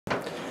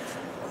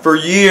For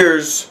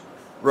years,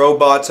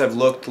 robots have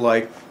looked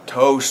like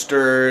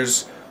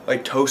toasters,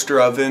 like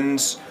toaster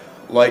ovens,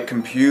 like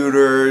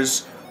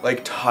computers,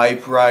 like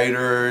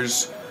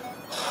typewriters.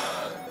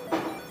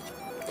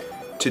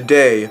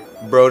 Today,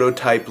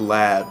 Prototype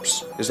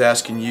Labs is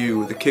asking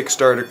you, the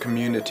Kickstarter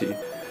community,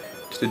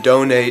 to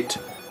donate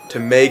to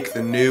make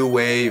the new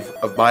wave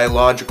of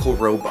biological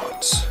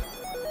robots.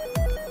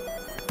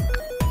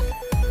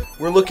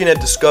 We're looking at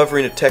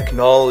discovering a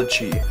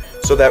technology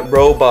so that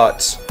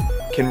robots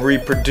can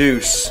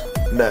reproduce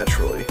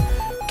naturally,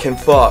 can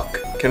fuck,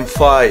 can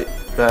fight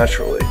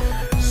naturally.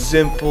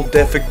 Simple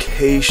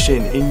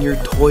defecation in your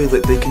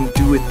toilet, they can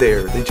do it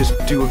there. They just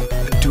do a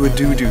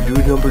doo-doo, do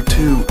a number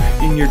 2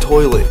 in your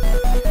toilet.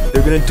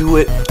 They're gonna do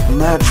it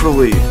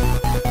naturally.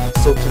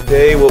 So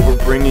today what we're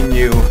bringing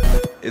you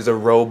is a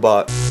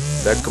robot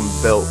that can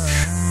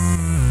belch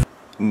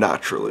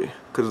naturally,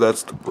 because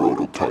that's the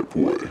prototype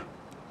way.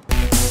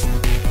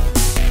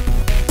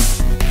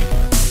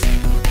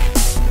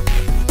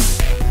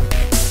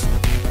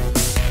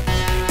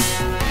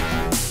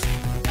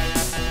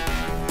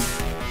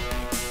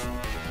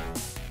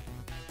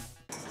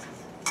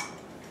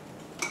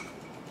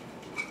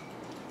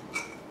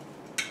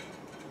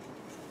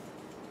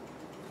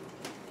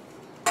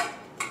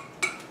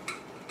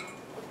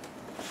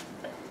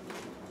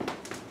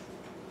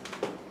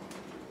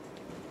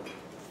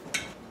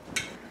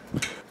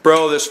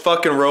 Bro, this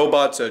fucking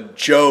robot's a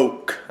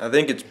joke. I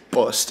think it's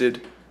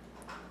busted.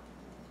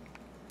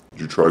 Did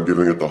you try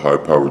giving it the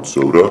high-powered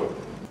soda?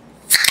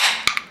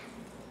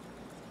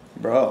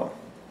 Bro.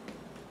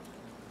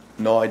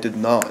 No, I did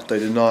not. I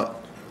did not.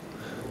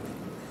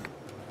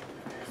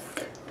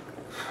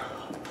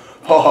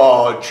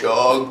 Oh,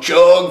 chug,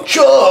 chug,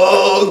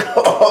 chug!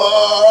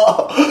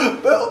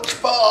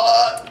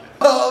 BelchBot!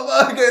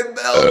 Oh, fucking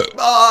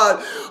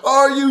BelchBot!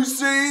 Are you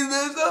seeing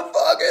this? I'm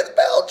fucking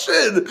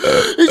belching!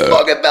 He's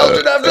fucking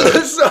belching after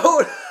the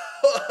soda!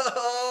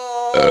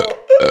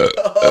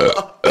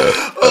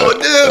 Oh,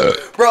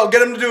 dude! Bro,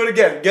 get him to do it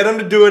again. Get him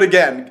to do it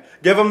again.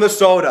 Give him the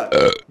soda.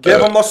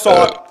 Give him the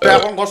soda.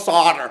 Give him the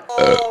soda.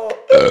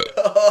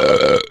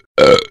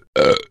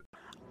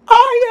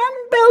 I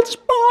am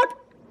BelchBot.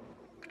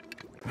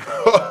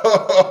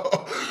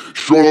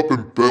 Shut up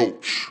and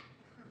belch.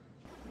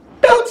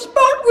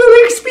 BelchBot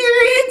will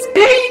experience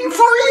pain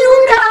for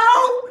you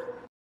now!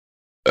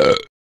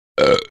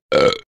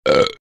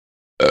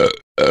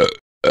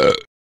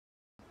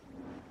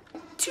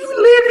 To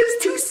live is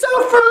to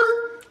suffer!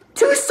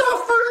 To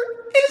suffer